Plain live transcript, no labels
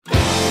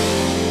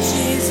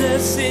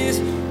Jesus is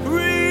real.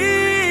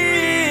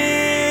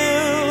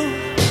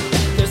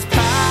 There's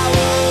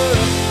power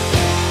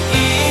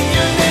in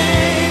your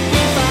name.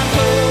 We find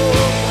hope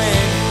when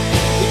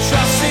we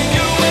trust in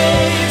your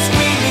ways.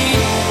 We need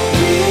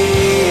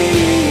real.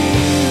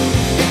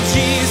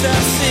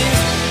 Jesus is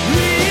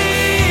real.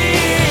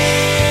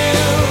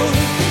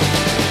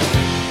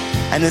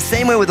 And the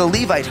same way with a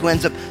Levite who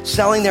ends up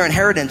selling their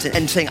inheritance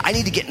and saying, I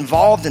need to get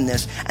involved in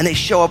this, and they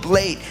show up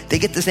late, they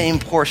get the same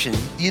portion.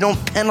 You don't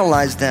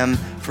penalize them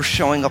for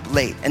showing up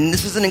late. And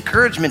this is an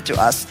encouragement to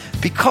us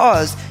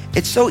because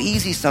it's so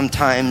easy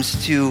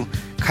sometimes to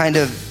kind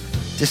of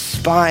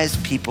despise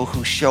people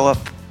who show up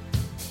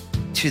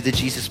to the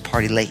Jesus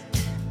party late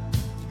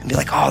and be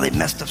like, oh, they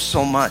messed up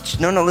so much.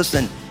 No,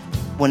 listen.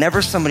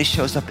 Whenever somebody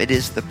shows up, it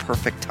is the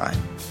perfect time.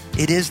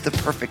 It is the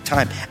perfect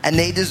time. And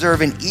they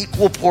deserve an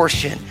equal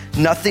portion.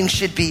 Nothing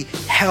should be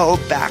held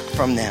back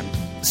from them.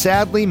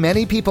 Sadly,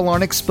 many people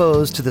aren't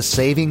exposed to the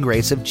saving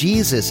grace of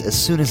Jesus as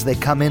soon as they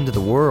come into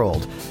the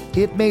world.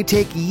 It may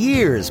take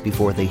years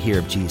before they hear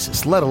of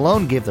Jesus, let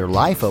alone give their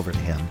life over to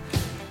Him.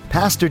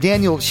 Pastor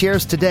Daniel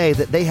shares today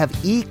that they have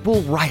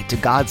equal right to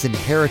God's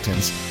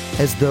inheritance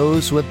as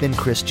those who have been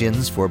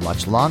Christians for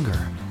much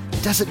longer.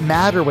 It doesn't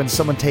matter when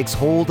someone takes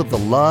hold of the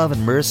love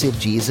and mercy of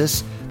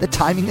Jesus. The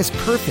timing is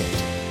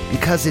perfect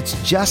because it's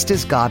just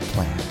as God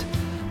planned.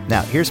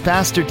 Now, here's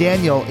Pastor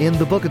Daniel in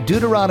the book of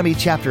Deuteronomy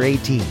chapter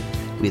 18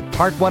 with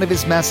part 1 of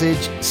his message,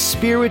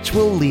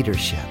 Spiritual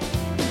Leadership.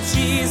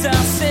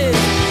 Jesus is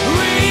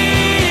real.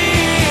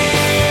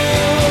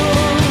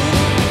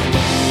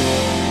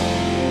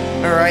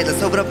 All right,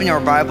 let's open up in our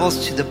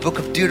Bibles to the book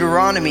of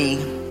Deuteronomy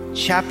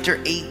chapter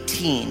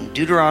 18.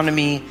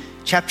 Deuteronomy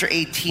chapter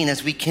 18,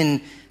 as we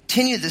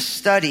continue this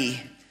study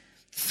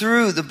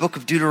through the book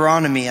of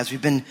Deuteronomy, as we've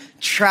been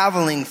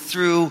traveling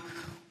through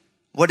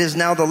what is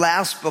now the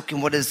last book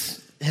in what is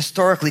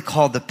historically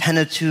called the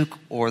Pentateuch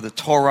or the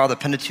Torah. The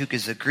Pentateuch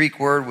is a Greek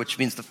word which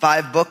means the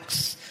 5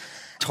 books.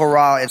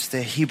 Torah, it's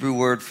the Hebrew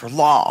word for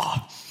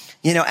law.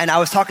 And I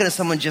was talking to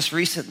someone just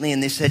recently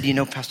and they said,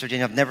 Pastor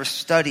Daniel, I've never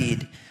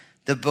studied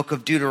the book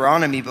of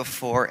Deuteronomy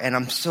before, and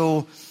I'm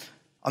so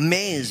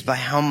amazed by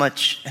how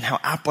much and how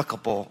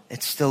applicable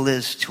it still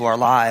is to our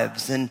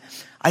lives. And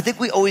I think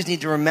we always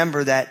need to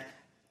remember that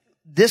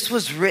this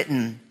was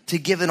written to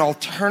give an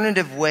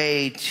alternative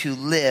way to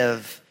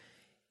live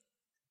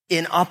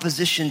in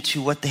opposition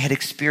to what they had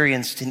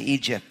experienced in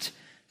Egypt.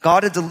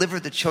 God had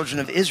delivered the children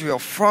of Israel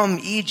from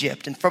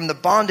Egypt and from the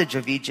bondage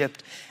of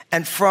Egypt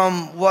and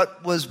from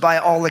what was by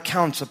all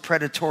accounts a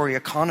predatory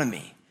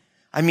economy.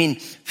 I mean,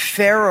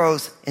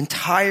 Pharaoh's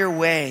entire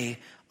way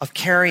of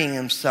carrying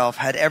himself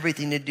had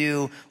everything to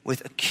do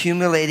with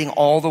accumulating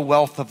all the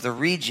wealth of the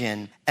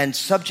region and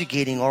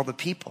subjugating all the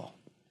people.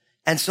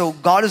 And so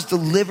God has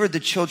delivered the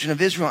children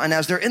of Israel. And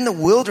as they're in the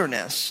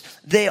wilderness,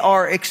 they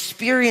are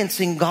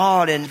experiencing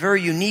God in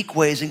very unique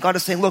ways. And God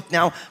is saying, look,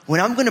 now when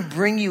I'm going to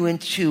bring you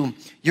into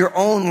your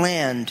own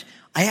land,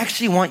 I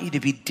actually want you to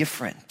be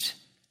different.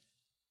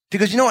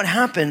 Because you know what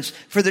happens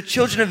for the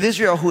children of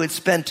Israel who had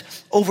spent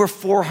over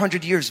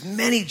 400 years,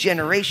 many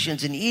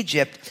generations in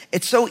Egypt,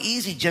 it's so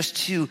easy just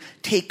to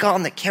take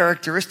on the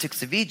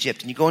characteristics of Egypt.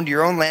 And you go into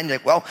your own land, you're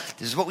like, well,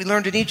 this is what we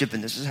learned in Egypt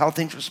and this is how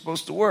things were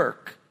supposed to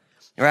work.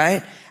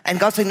 Right? And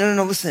God's saying,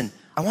 no, listen,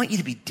 I want you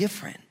to be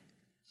different.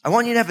 I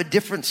want you to have a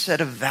different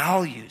set of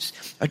values,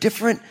 a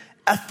different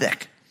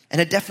ethic, and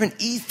a different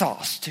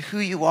ethos to who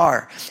you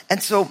are.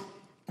 And so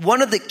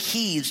one of the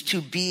keys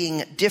to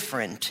being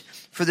different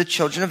for the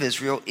children of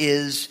Israel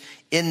is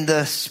in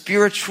the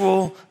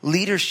spiritual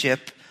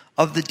leadership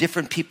of the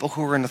different people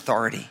who are in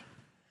authority.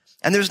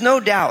 And there's no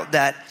doubt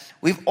that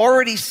we've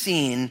already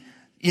seen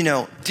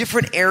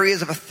different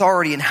areas of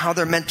authority and how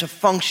they're meant to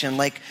function.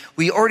 Like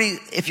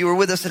if you were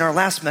with us in our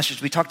last message,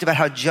 we talked about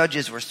how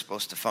judges were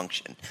supposed to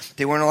function.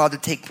 They weren't allowed to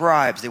take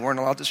bribes. They weren't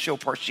allowed to show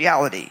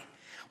partiality.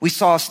 We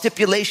saw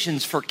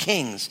stipulations for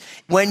kings.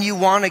 When you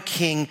want a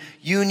king,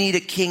 you need a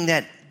king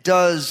that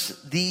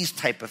does these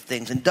type of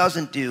things and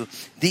doesn't do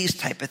these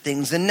type of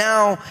things. And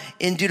now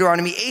in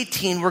Deuteronomy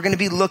 18, we're going to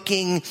be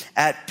looking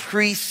at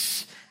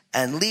priests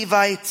and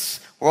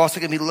Levites. We're also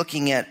going to be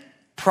looking at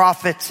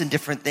prophets and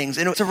different things.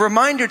 And it's a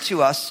reminder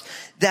to us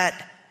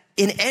that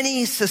in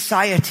any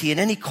society, in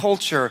any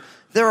culture,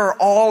 there are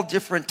all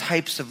different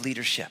types of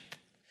leadership.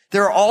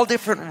 There are all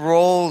different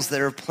roles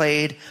that are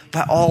played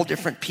by all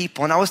different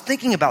people. And I was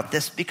thinking about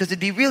this because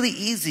it'd be really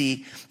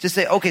easy to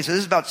say, okay, so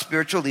this is about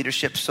spiritual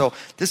leadership. So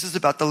this is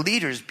about the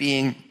leaders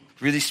being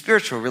really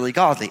spiritual, really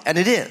godly. And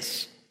it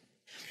is.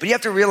 But you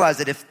have to realize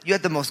that if you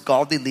had the most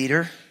godly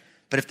leader,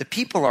 but if the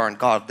people aren't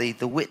godly,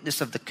 the witness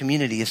of the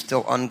community is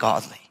still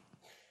ungodly.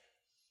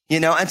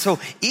 And so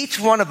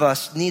each one of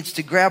us needs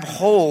to grab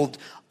hold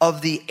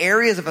of the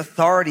areas of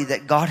authority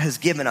that God has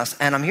given us.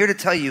 And I'm here to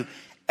tell you,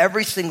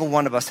 every single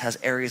one of us has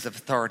areas of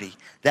authority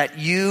that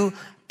you,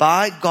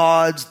 by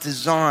God's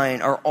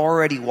design, are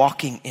already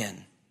walking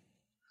in.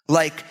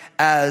 Like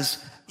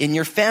as in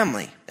your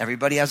family.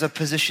 Everybody has a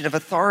position of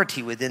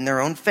authority within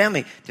their own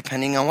family.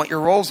 Depending on what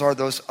your roles are,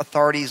 those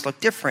authorities look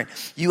different.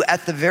 You,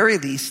 at the very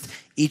least,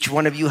 each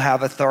one of you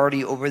have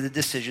authority over the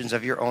decisions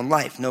of your own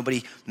life.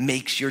 Nobody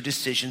makes your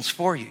decisions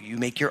for you. You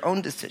make your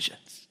own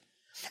decisions.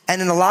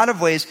 And in a lot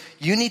of ways,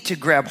 you need to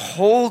grab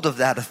hold of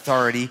that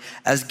authority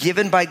as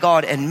given by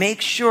God and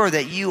make sure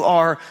that you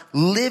are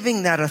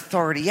living that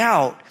authority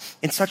out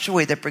in such a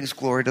way that brings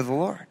glory to the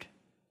Lord,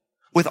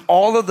 with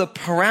all of the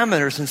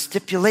parameters and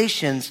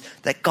stipulations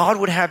that God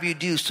would have you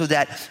do, so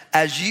that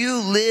as you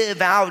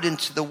live out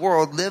into the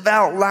world, live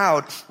out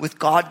loud with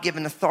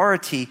God-given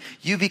authority,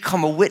 you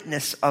become a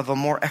witness of a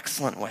more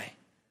excellent way,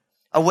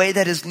 a way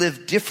that is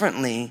lived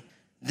differently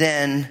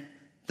than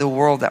the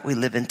world that we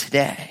live in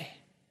today.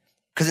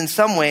 Because in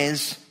some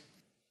ways,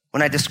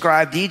 when I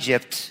described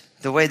Egypt,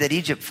 the way that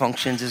Egypt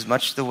functions is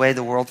much the way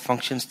the world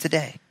functions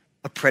today.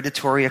 A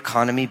predatory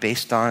economy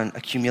based on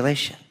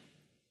accumulation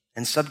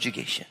and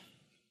subjugation.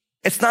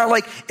 It's not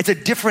like it's a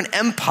different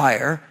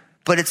empire,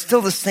 but it's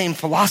still the same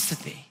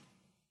philosophy.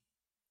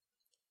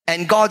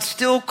 And God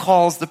still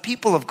calls the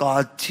people of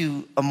God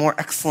to a more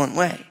excellent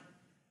way.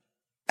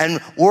 And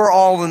we're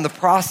all in the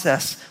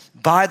process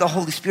by the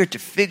Holy Spirit to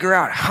figure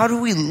out, how do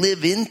we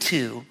live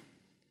into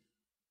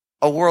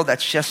a world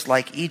that's just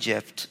like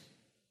Egypt,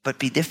 but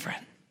be different?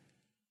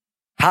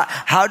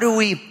 How do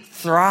we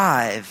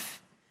thrive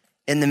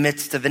in the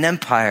midst of an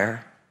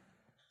empire,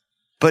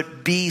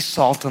 but be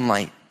salt and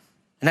light?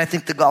 And I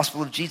think the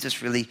gospel of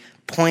Jesus really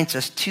points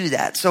us to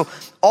that. So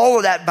all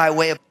of that by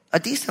way of a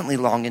decently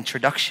long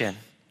introduction.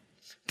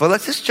 But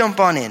let's just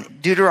jump on in.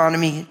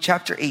 Deuteronomy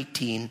chapter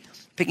 18,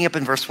 picking up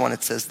in verse 1,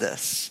 it says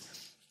this.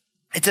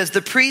 It says,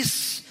 the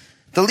priests,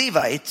 the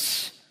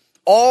Levites,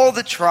 all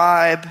the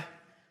tribe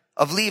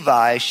of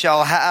Levi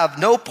shall have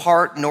no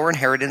part nor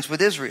inheritance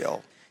with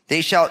Israel.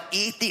 They shall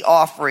eat the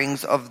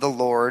offerings of the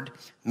Lord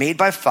made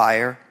by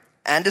fire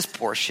and his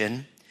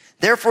portion.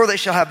 Therefore they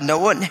shall have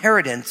no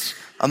inheritance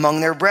among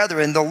their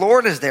brethren. The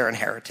Lord is their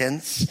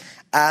inheritance,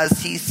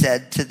 as he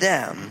said to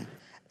them.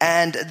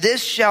 And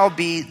this shall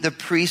be the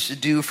priest's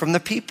due from the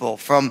people,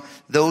 from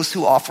those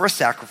who offer a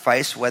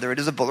sacrifice, whether it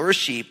is a bull or a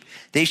sheep.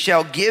 They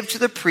shall give to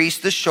the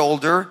priest the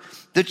shoulder,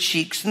 the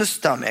cheeks, and the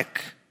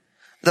stomach,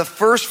 the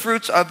first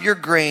fruits of your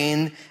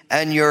grain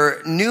and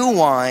your new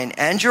wine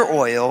and your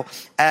oil,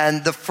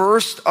 and the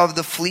first of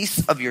the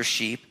fleece of your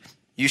sheep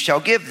you shall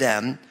give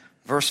them.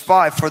 Verse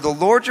 5, for the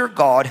Lord your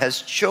God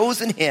has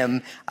chosen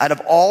him out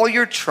of all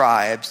your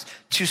tribes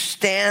to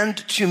stand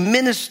to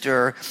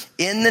minister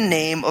in the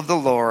name of the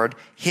Lord,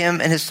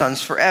 him and his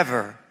sons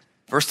forever.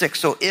 Verse 6,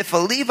 so if a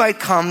Levite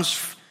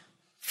comes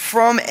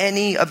from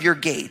any of your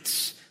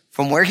gates,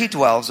 from where he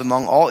dwells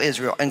among all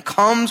Israel, and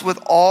comes with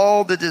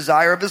all the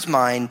desire of his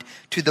mind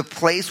to the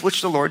place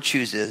which the Lord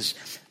chooses,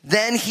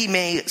 then he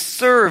may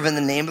serve in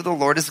the name of the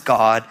Lord his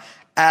God,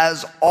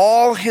 as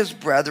all his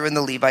brethren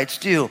the Levites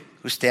do,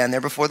 who stand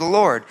there before the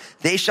Lord.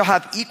 They shall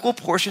have equal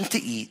portions to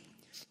eat,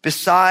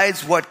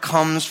 besides what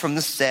comes from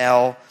the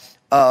sale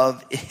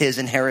of his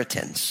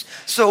inheritance.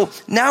 So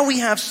now we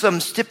have some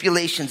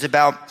stipulations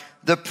about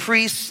the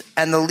priests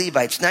and the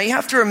Levites. Now you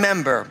have to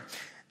remember,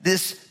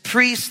 this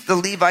priest, the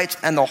Levites,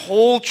 and the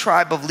whole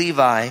tribe of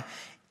Levi,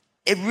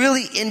 it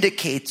really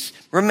indicates,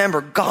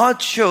 remember,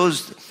 God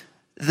chose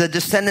the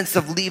descendants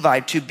of Levi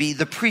to be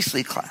the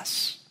priestly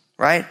class,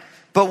 right?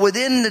 But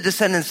within the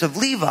descendants of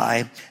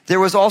Levi, there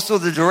was also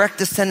the direct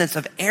descendants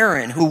of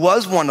Aaron, who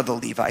was one of the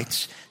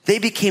Levites. They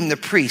became the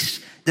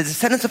priests. The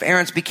descendants of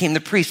Aaron became the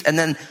priests. And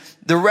then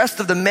the rest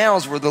of the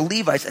males were the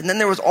Levites. And then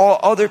there was all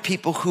other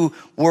people who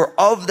were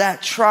of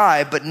that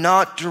tribe, but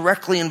not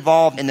directly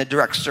involved in the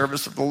direct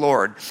service of the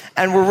Lord.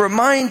 And we're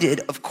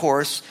reminded, of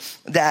course,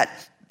 that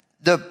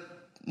the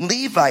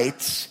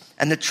Levites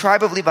and the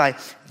tribe of Levi,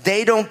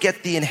 they don't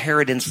get the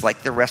inheritance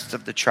like the rest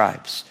of the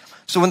tribes.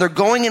 So when they're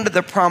going into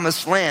the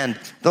promised land,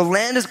 the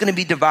land is going to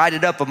be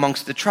divided up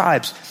amongst the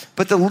tribes.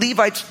 But the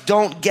Levites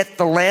don't get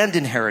the land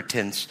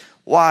inheritance.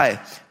 Why?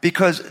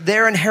 Because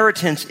their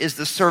inheritance is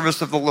the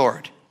service of the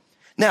Lord.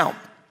 Now,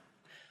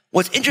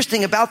 what's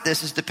interesting about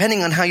this is,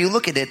 depending on how you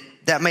look at it,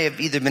 that may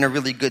have either been a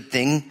really good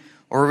thing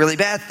or a really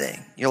bad thing.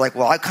 You're like,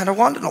 well, I kind of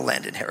wanted a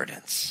land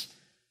inheritance.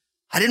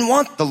 I didn't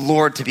want the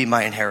Lord to be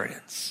my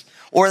inheritance.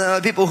 Or the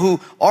other people who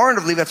aren't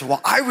of Levites,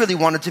 well, I really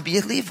wanted to be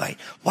a Levite.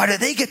 Why do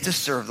they get to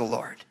serve the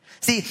Lord?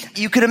 See,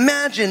 you could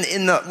imagine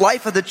in the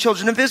life of the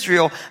children of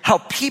Israel how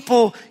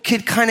people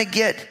could kind of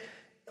get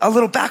a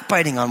little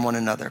backbiting on one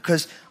another,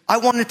 because I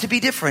want it to be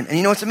different. And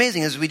you know what's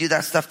amazing is we do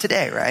that stuff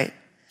today, right?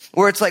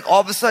 Where it's like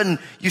all of a sudden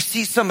you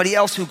see somebody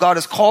else who God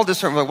has called to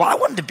certain, like, well, I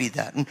wanted to be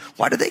that. And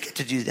why do they get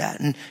to do that?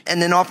 And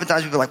then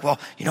oftentimes people are like, well,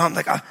 you know,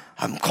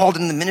 I'm called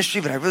in the ministry,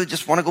 but I really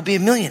just want to go be a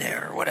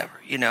millionaire or whatever,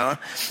 you know?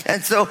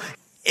 And so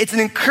it's an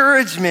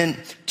encouragement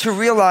to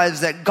realize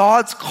that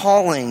God's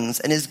callings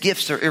and his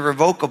gifts are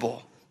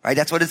irrevocable. Right?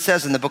 That's what it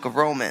says in the book of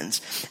Romans.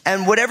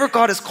 And whatever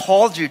God has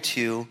called you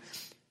to,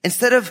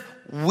 instead of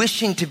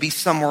wishing to be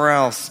somewhere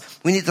else,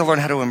 we need to learn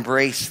how to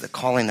embrace the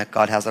calling that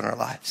God has on our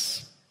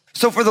lives.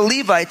 So for the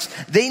Levites,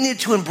 they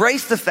needed to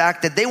embrace the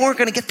fact that they weren't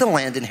going to get the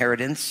land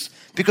inheritance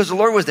because the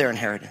Lord was their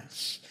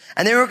inheritance.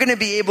 And they weren't going to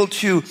be able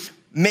to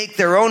make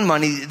their own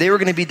money. They were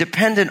going to be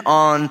dependent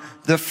on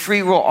the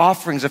free will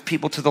offerings of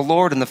people to the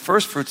Lord and the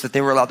first fruits that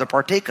they were allowed to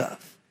partake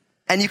of.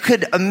 And you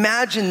could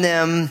imagine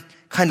them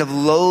kind of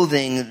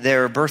loathing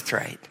their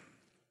birthright.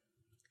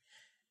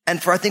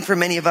 And I think for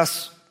many of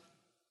us,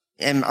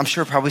 and I'm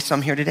sure probably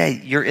some here today,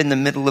 you're in the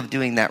middle of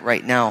doing that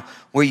right now,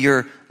 where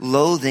you're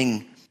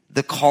loathing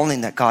the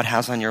calling that God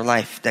has on your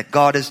life, that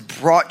God has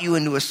brought you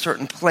into a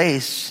certain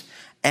place,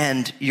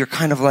 and you're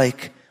kind of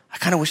like, I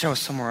kind of wish I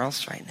was somewhere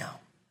else right now.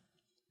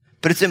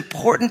 But it's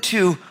important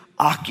to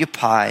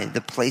occupy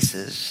the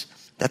places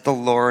that the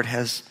Lord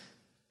has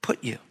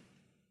put you.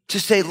 To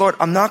say, Lord,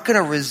 I'm not going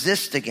to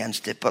resist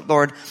against it, but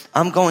Lord,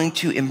 I'm going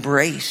to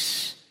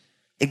embrace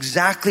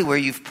exactly where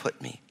you've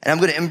put me. And I'm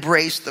going to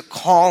embrace the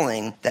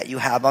calling that you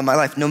have on my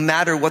life, no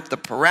matter what the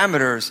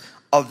parameters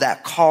of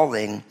that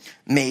calling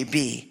may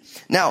be.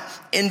 Now,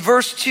 in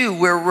verse 2,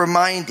 we're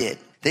reminded,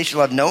 they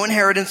shall have no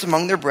inheritance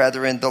among their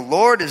brethren. The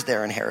Lord is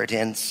their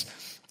inheritance,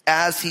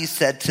 as he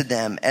said to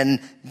them. And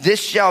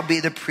this shall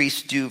be the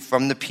priest's due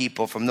from the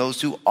people, from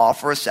those who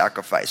offer a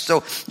sacrifice.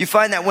 So you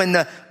find that when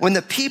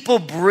the people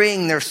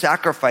bring their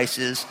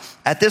sacrifices,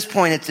 at this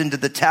point it's into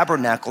the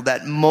tabernacle,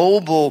 that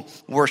mobile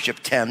worship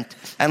tent.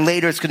 And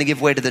later it's going to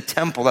give way to the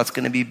temple that's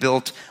going to be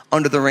built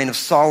under the reign of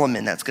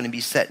Solomon, that's going to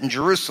be set in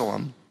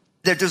Jerusalem.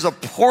 There's a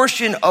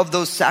portion of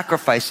those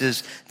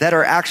sacrifices that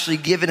are actually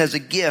given as a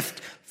gift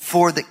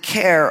for the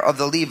care of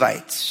the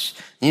Levites.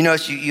 You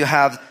notice you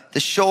have the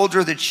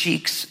shoulder, the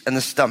cheeks, and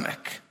the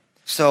stomach.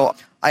 So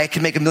I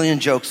can make a million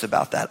jokes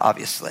about that,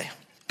 obviously.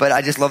 But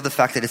I just love the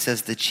fact that it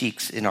says the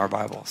cheeks in our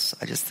Bibles.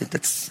 I just think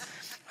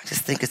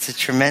it's a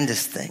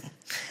tremendous thing.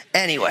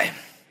 Anyway,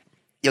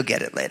 you'll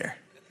get it later.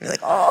 You're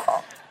like,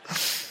 oh.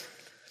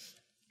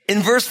 In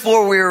verse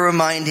 4, we are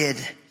reminded,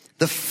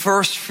 the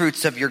first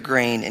fruits of your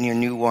grain and your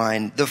new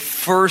wine, the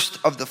first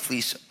of the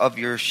fleece of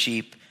your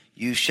sheep,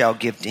 you shall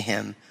give to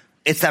him.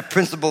 It's that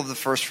principle of the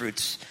first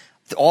fruits.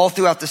 All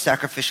throughout the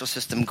sacrificial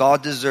system,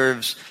 God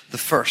deserves the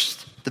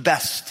first, the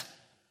best,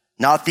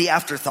 not the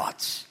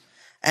afterthoughts.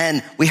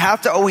 And we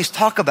have to always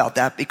talk about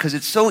that because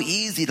it's so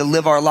easy to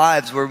live our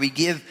lives where we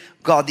give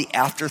God the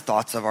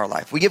afterthoughts of our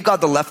life. We give God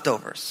the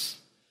leftovers,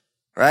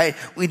 right?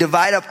 We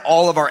divide up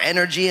all of our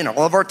energy and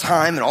all of our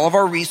time and all of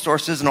our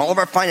resources and all of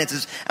our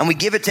finances, and we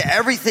give it to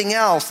everything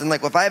else. And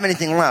like, well, if I have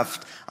anything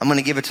left, I'm going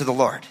to give it to the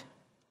Lord.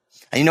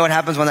 And you know what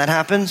happens when that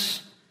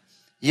happens?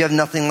 You have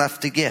nothing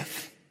left to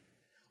give.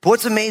 But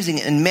what's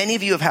amazing, and many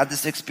of you have had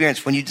this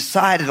experience, when you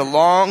decided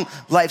along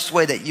life's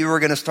way that you were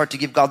going to start to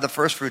give God the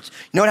first fruits,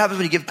 you know what happens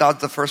when you give God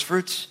the first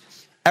fruits?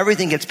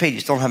 Everything gets paid. You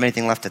still don't have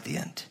anything left at the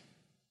end.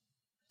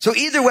 So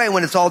either way,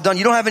 when it's all done,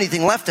 you don't have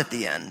anything left at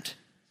the end.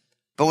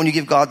 But when you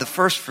give God the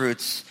first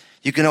fruits,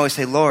 you can always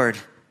say, Lord,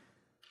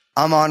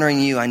 I'm honoring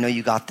you. I know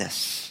you got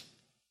this.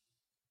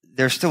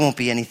 There still won't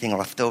be anything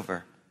left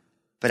over.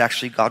 But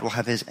actually, God will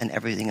have his, and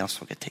everything else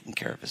will get taken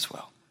care of as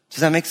well.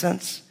 Does that make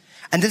sense?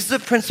 And this is a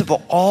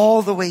principle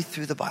all the way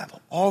through the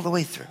Bible, all the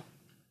way through.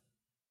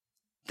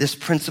 This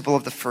principle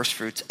of the first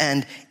fruits.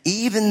 And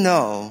even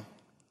though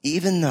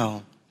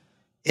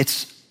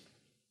it's,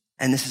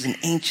 and this is an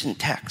ancient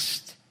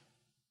text,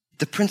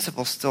 the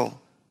principles still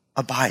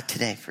abide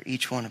today for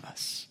each one of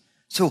us.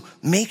 So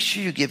make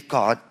sure you give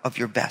God of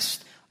your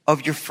best,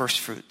 of your first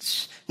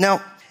fruits.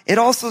 Now, it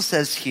also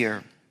says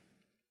here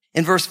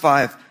in verse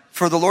 5,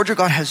 for the Lord your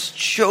God has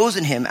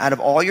chosen him out of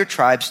all your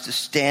tribes to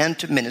stand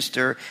to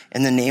minister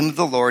in the name of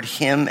the Lord,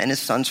 him and his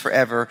sons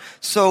forever.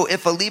 So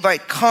if a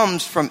Levite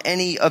comes from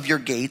any of your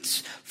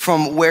gates,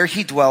 from where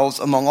he dwells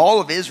among all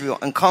of Israel,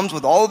 and comes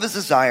with all of his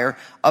desire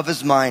of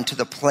his mind to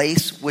the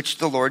place which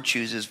the Lord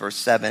chooses, verse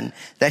 7,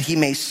 that he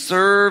may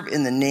serve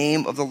in the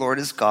name of the Lord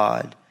his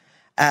God,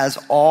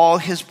 as all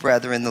his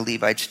brethren, the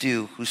Levites,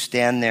 do, who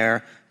stand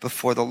there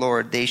before the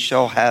Lord, they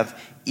shall have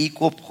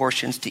equal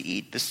portions to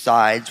eat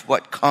besides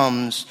what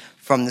comes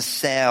from the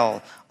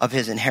sale of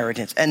his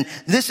inheritance. And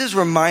this is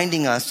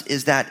reminding us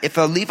is that if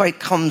a Levite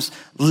comes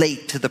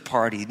late to the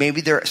party,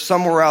 maybe they're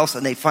somewhere else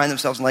and they find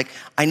themselves like,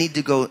 I need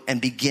to go and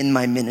begin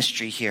my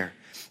ministry here.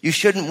 You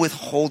shouldn't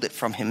withhold it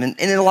from him. And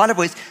in a lot of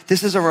ways,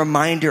 this is a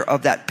reminder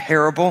of that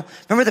parable.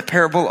 Remember the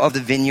parable of the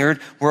vineyard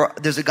where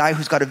there's a guy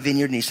who's got a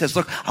vineyard and he says,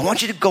 look, I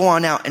want you to go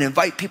on out and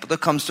invite people to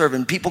come serve.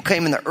 And people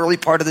came in the early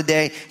part of the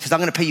day. He says, I'm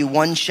going to pay you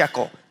 1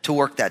 shekel to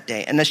work that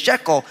day. And the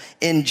shekel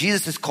in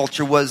Jesus'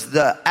 culture was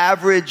the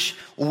average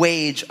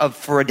wage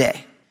for a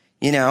day.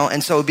 You know,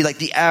 and so it'd be like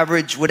the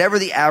average, whatever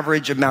the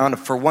average amount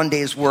for 1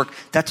 day's work,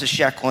 that's a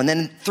shekel. And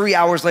then 3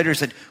 hours later, he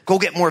said, go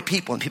get more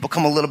people. And people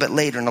come a little bit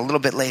later and a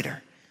little bit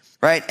later.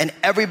 Right? And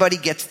everybody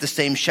gets the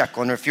same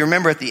shekel. And if you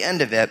remember at the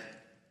end of it,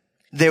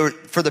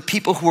 for the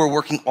people who were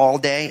working all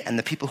day and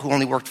the people who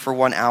only worked for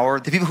 1 hour,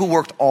 the people who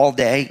worked all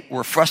day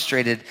were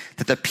frustrated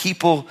that the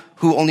people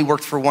who only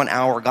worked for 1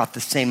 hour got the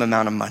same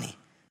amount of money.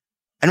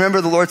 And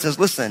remember, the Lord says,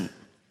 listen,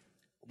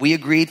 we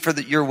agreed for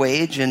your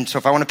wage, and so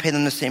if I want to pay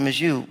them the same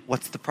as you,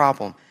 what's the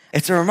problem?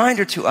 It's a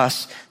reminder to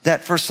us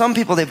that for some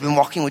people, they've been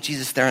walking with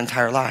Jesus their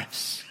entire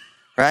lives,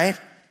 right?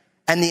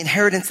 And the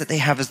inheritance that they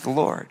have is the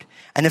Lord.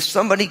 And if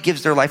somebody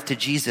gives their life to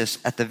Jesus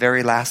at the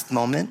very last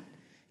moment,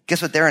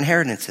 guess what their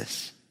inheritance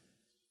is?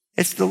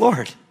 It's the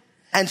Lord.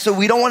 And so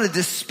we don't want to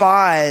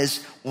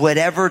despise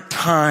whatever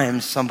time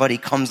somebody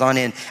comes on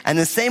in. And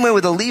the same way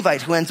with a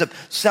Levite who ends up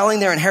selling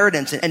their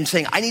inheritance and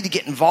saying, I need to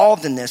get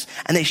involved in this,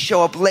 and they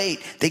show up late,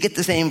 they get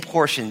the same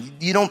portion.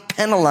 You don't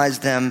penalize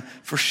them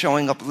for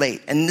showing up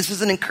late. And this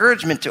is an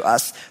encouragement to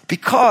us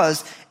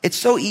because it's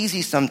so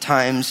easy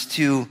sometimes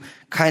to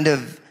kind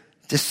of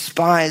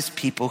despise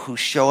people who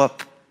show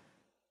up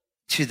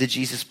to the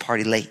Jesus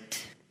party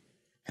late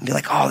and be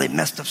like, oh, they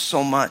messed up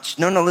so much.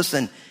 No,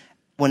 listen.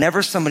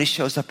 Whenever somebody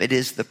shows up, it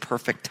is the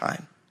perfect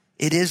time.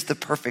 It is the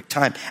perfect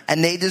time.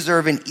 And they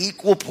deserve an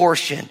equal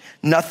portion.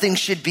 Nothing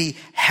should be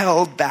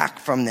held back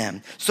from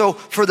them. So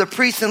for the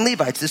priests and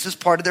Levites, this is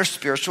part of their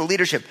spiritual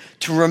leadership,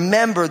 to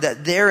remember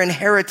that their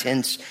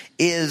inheritance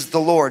is the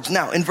Lord's.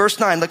 Now, in verse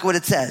 9, look what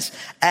it says.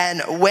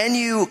 And when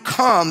you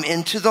come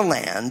into the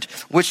land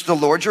which the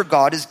Lord your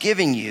God is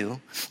giving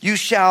you, you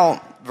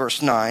shall,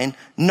 verse 9,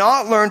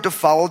 not learn to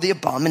follow the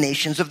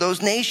abominations of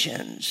those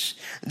nations.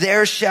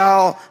 There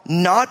shall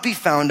not be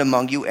found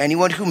among you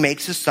anyone who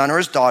makes his son or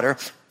his daughter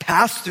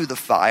pass through the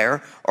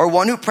fire, or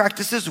one who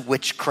practices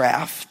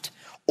witchcraft,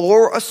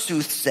 or a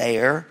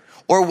soothsayer,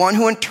 or one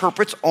who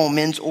interprets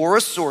omens, or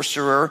a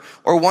sorcerer,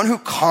 or one who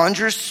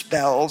conjures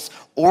spells,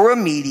 or a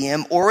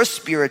medium, or a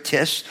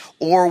spiritist,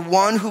 or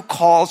one who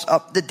calls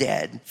up the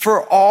dead.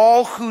 For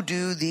all who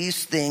do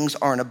these things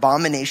are an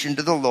abomination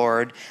to the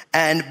Lord,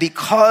 and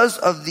because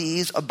of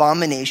these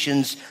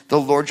abominations,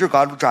 the Lord your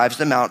God drives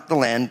them out of the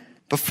land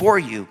before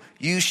you.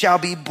 You shall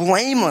be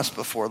blameless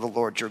before the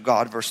Lord your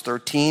God, verse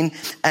 13.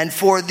 And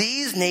for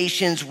these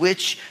nations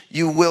which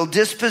you will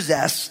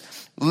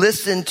dispossess,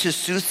 listen to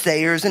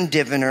soothsayers and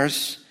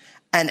diviners.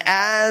 And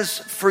as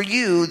for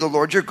you, the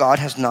Lord your God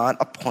has not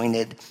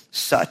appointed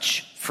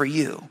such for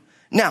you.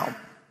 Now,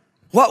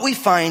 what we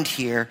find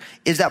here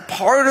is that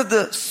part of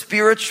the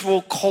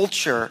spiritual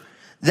culture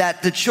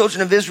that the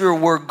children of Israel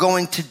were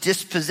going to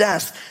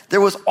dispossess,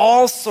 there was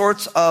all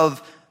sorts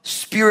of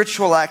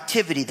spiritual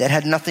activity that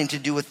had nothing to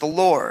do with the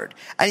Lord.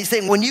 And he's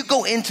saying, when you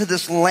go into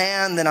this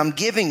land that I'm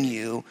giving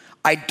you,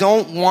 I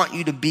don't want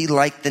you to be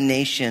like the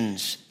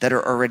nations that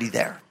are already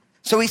there.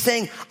 So he's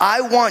saying, I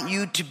want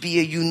you to be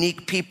a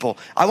unique people.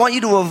 I want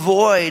you to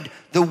avoid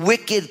the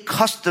wicked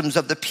customs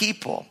of the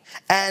people.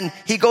 And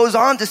he goes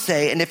on to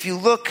say, and if you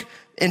look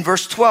in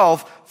verse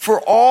 12, for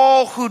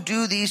all who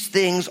do these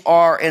things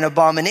are an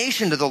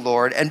abomination to the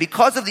Lord, and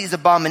because of these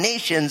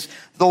abominations,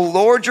 the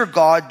Lord your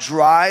God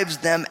drives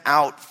them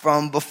out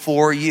from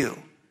before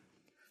you.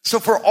 So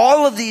for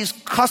all of these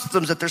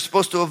customs that they're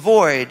supposed to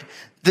avoid,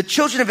 the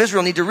children of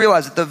Israel need to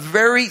realize that the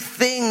very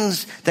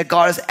things that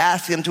God is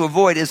asking them to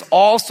avoid is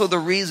also the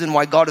reason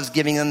why God is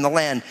giving them the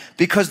land.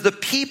 Because the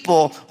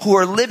people who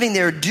are living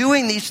there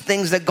doing these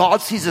things that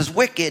God sees as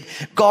wicked,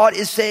 God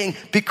is saying,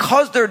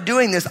 because they're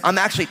doing this, I'm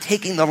actually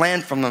taking the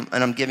land from them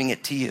and I'm giving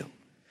it to you.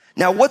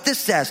 Now what this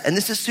says, and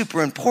this is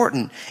super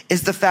important,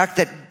 is the fact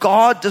that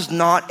God does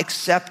not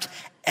accept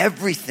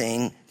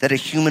everything that a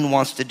human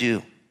wants to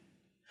do.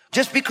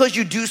 Just because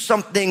you do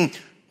something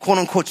quote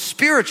unquote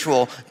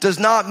spiritual does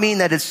not mean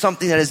that it's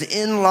something that is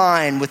in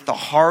line with the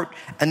heart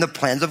and the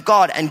plans of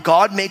God. And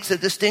God makes a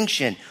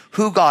distinction,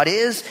 who God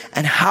is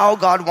and how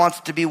God wants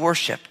to be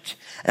worshiped.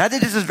 And I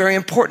think this is very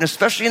important,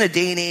 especially in a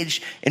day and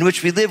age in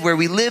which we live, where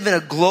we live in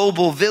a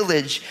global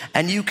village,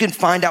 and you can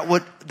find out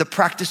what the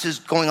practices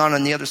going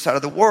on the other side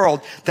of the world,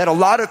 that a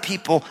lot of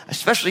people,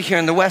 especially here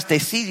in the West, they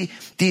see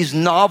these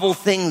novel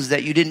things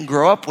that you didn't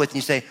grow up with, and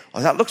you say,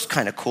 oh, that looks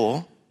kind of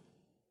cool.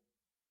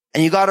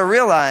 And you got to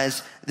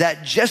realize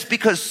that just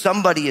because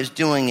somebody is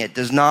doing it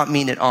does not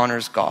mean it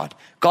honors God.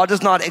 God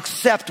does not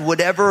accept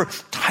whatever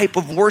type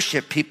of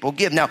worship people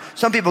give. Now,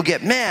 some people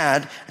get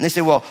mad and they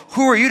say, well,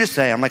 who are you to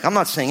say? I'm like, I'm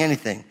not saying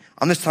anything.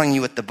 I'm just telling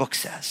you what the book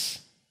says.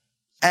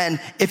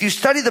 And if you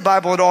study the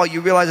Bible at all,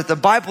 you realize that the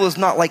Bible is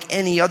not like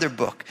any other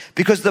book,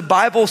 because the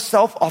Bible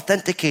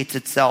self-authenticates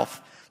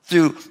itself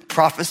through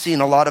prophecy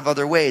and a lot of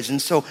other ways.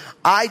 And so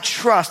I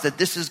trust that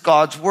this is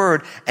God's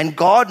word, and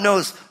God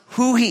knows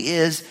who he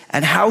is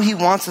and how he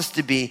wants us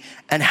to be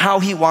and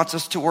how he wants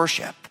us to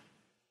worship.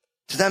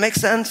 Does that make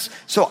sense?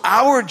 So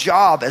our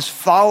job as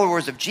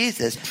followers of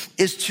Jesus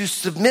is to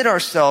submit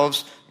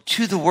ourselves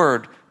to the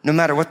word, no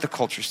matter what the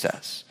culture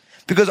says.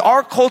 Because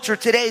our culture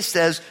today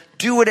says,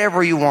 do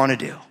whatever you want to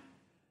do.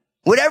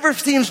 Whatever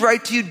seems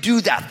right to you,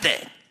 do that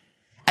thing.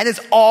 And it's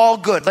all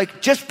good.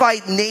 Like, just by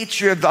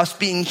nature of us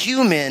being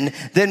human,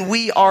 then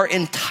we are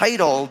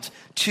entitled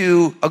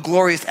to a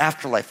glorious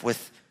afterlife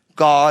with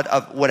God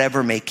of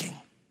whatever making.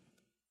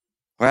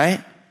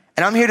 Right?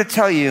 And I'm here to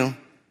tell you,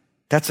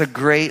 that's a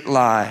great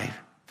lie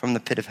from the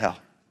pit of hell.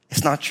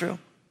 It's not true.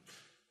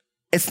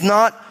 It's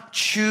not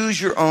choose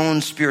your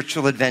own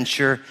spiritual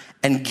adventure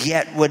and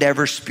get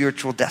whatever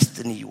spiritual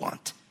destiny you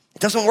want.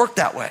 It doesn't work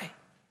that way.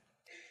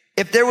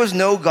 If there was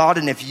no God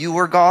and if you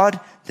were God,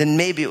 then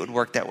maybe it would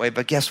work that way.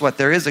 But guess what?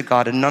 There is a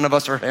God and none of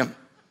us are him.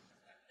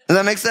 Does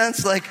that make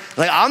sense? Like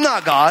I'm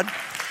not God.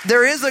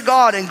 There is a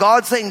God, and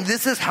God's saying,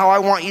 this is how I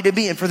want you to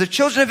be. And for the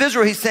children of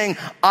Israel, he's saying,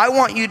 I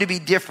want you to be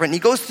different. He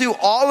goes through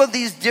all of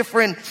these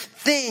different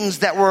things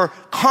that were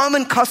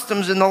common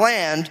customs in the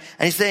land,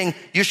 and he's saying,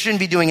 you shouldn't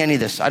be doing any of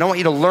this. I don't want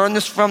you to learn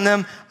this from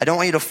them. I don't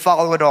want you to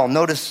follow it all.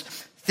 Notice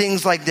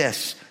things like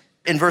this.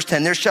 In verse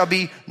 10, there shall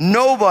be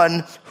no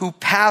one who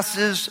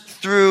passes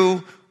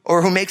through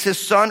or who makes his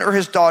son or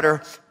his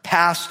daughter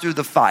pass through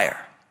the fire.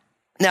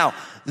 Now,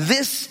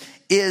 this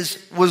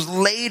was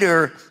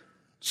later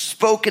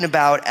spoken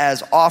about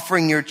as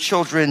offering your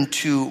children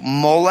to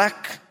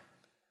Molech.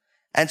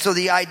 And so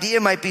the idea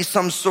might be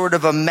some sort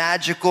of a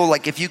magical,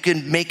 like if you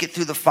can make it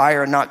through the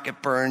fire and not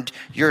get burned,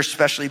 you're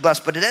especially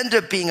blessed. But it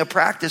ended up being a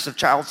practice of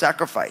child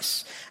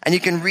sacrifice. And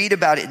you can read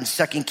about it in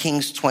 2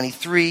 Kings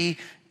 23,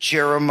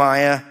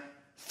 Jeremiah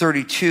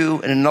 32,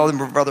 and a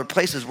number of other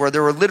places where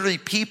there were literally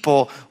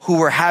people who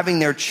were having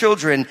their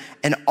children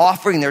and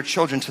offering their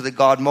children to the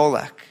god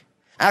Molech.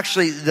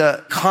 Actually,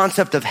 the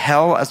concept of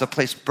hell as a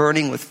place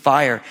burning with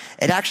fire,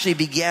 it actually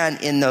began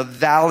in the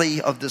valley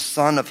of the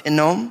son of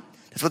Hinnom.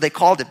 That's what they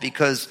called it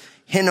because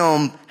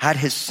Hinnom had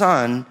his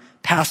son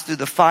pass through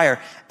the fire.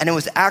 And it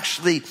was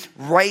actually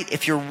right,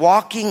 if you're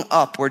walking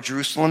up where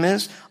Jerusalem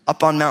is,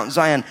 up on Mount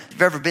Zion, if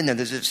you've ever been there,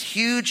 there's this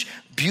huge,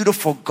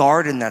 beautiful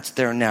garden that's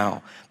there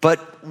now.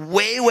 But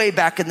way, way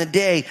back in the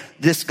day,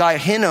 this guy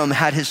Hinnom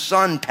had his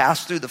son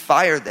pass through the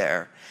fire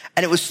there.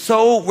 And it was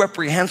so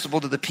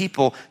reprehensible to the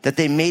people that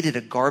they made it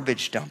a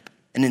garbage dump,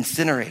 an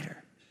incinerator.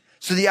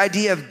 So the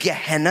idea of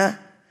Gehenna,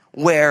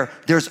 where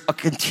there's a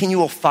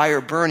continual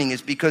fire burning,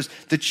 is because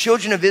the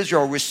children of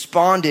Israel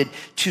responded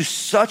to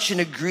such an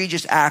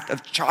egregious act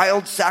of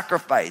child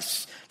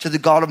sacrifice to the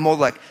god of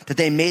Molech that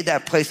they made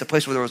that place a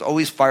place where there was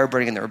always fire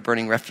burning and they were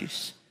burning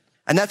refuse.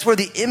 And that's where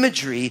the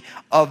imagery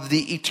of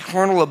the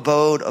eternal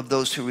abode of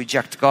those who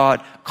reject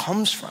God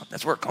comes from.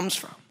 That's where it comes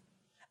from.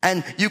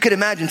 And you could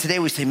imagine today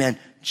we say, man,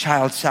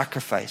 child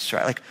sacrifice,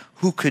 right? Like,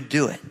 who could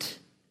do it,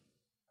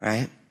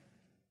 right?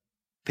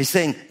 But he's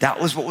saying that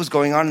was what was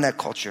going on in that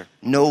culture.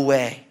 No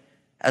way.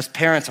 As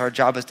parents, our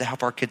job is to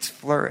help our kids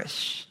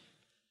flourish.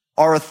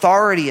 Our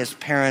authority as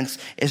parents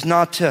is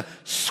not to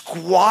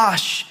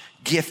squash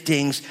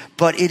giftings,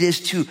 but it is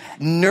to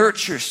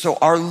nurture so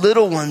our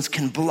little ones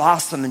can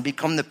blossom and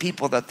become the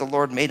people that the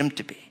Lord made them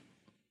to be.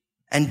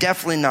 And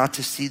definitely not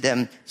to see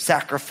them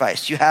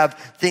sacrificed. You have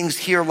things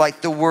here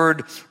like the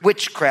word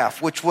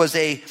witchcraft, which was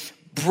a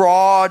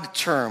broad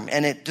term,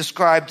 and it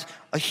described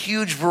a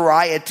huge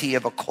variety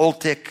of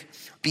occultic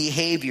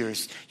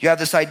behaviors. You have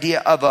this idea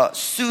of a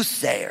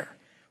soothsayer,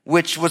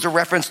 which was a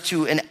reference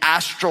to an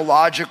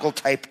astrological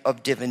type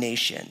of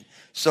divination.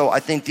 So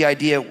I think the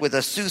idea with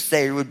a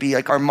soothsayer would be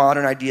like our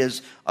modern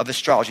ideas of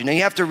astrology. Now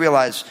you have to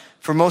realize,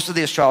 for most of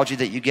the astrology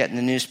that you get in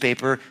the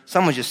newspaper,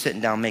 someone's just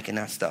sitting down making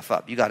that stuff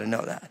up. You got to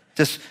know that.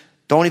 Just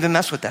don't even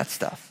mess with that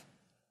stuff.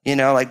 You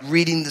know, like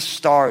reading the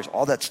stars,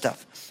 all that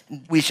stuff.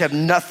 We should have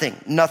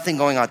nothing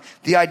going on.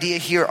 The idea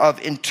here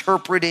of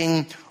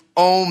interpreting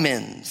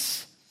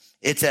omens,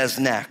 it says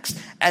next.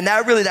 And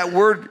that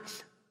word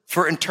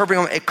for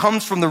interpreting, it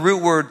comes from the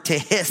root word to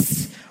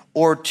hiss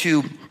or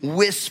to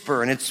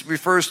whisper. And it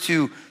refers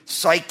to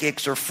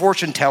psychics or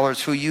fortune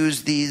tellers who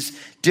use these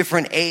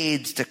different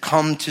aids to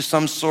come to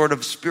some sort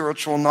of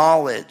spiritual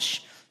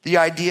knowledge. The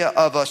idea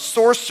of a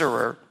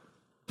sorcerer,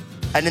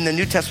 and in the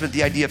New Testament,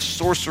 the idea of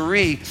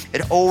sorcery,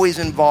 it always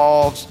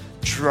involves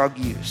drug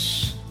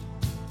use.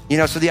 You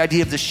know, so the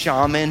idea of the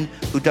shaman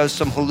who does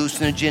some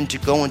hallucinogen to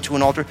go into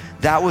an altar,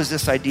 that was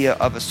this idea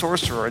of a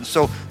sorcerer. And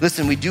so,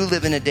 listen, we do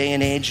live in a day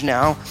and age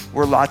now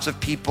where lots of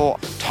people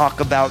talk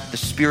about the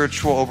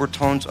spiritual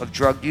overtones of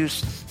drug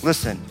use.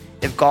 Listen,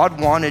 if God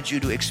wanted you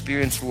to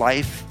experience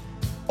life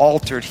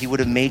altered, he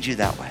would have made you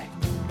that way.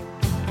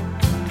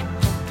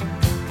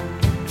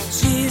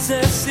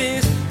 Jesus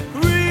is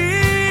real.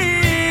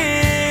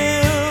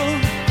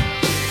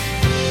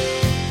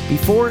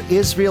 Before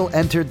Israel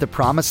entered the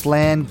Promised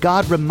Land,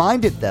 God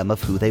reminded them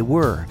of who they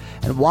were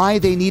and why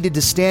they needed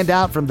to stand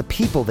out from the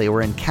people they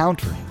were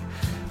encountering.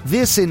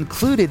 This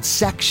included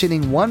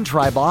sectioning one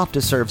tribe off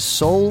to serve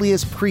solely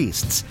as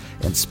priests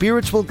and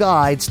spiritual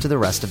guides to the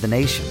rest of the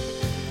nation.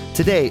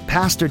 Today,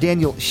 Pastor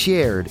Daniel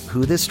shared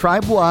who this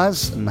tribe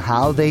was and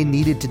how they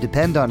needed to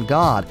depend on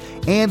God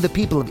and the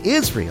people of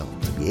Israel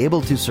to be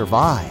able to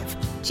survive.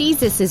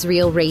 Jesus is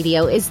Real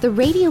Radio is the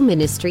radio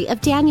ministry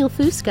of Daniel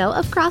Fusco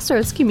of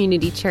Crossroads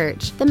Community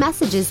Church. The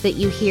messages that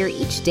you hear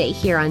each day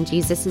here on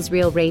Jesus is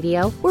Real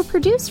Radio were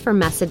produced from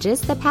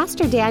messages that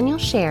Pastor Daniel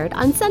shared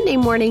on Sunday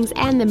mornings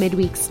and the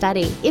midweek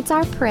study. It's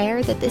our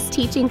prayer that this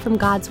teaching from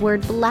God's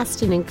Word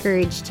blessed and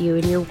encouraged you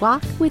in your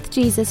walk with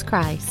Jesus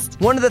Christ.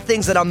 One of the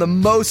things that I'm the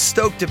most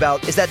stoked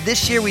about is that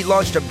this year we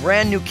launched a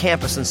brand new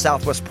campus in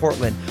Southwest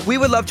Portland. We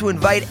would love to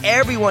invite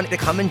everyone to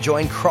come and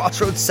join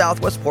Crossroads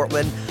Southwest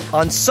Portland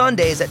on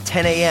Sundays at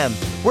 10 a.m.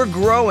 We're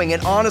growing,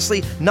 and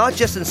honestly, not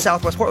just in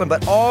Southwest Portland,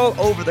 but all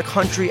over the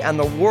country and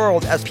the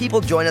world as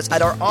people join us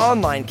at our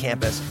online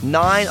campus.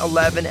 9,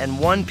 11, and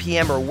 1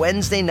 p.m. or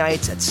Wednesday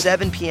nights at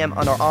 7 p.m.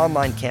 on our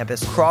online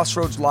campus,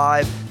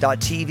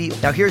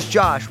 crossroadslive.tv. Now here's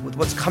Josh with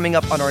what's coming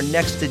up on our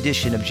next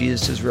edition of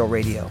Jesus is Real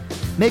Radio.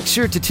 Make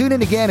sure to tune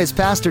in again as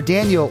Pastor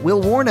Daniel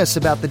will warn us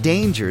about the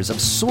dangers of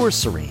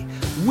sorcery,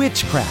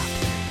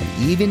 witchcraft,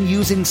 and even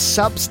using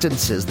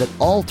substances that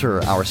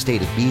alter our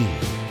state of being.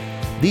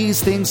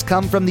 These things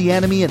come from the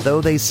enemy, and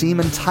though they seem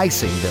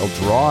enticing, they'll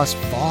draw us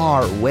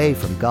far away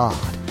from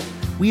God.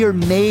 We are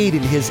made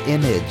in His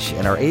image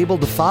and are able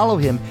to follow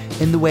Him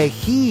in the way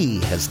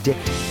He has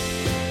dictated.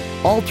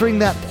 Altering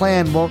that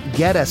plan won't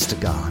get us to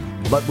God,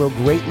 but will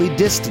greatly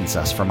distance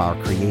us from our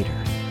Creator.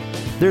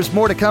 There's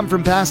more to come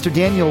from Pastor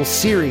Daniel's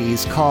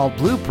series called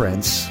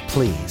Blueprints.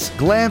 Please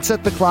glance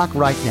at the clock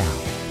right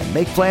now and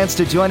make plans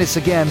to join us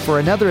again for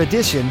another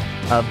edition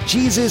of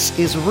Jesus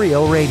is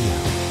Real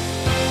Radio.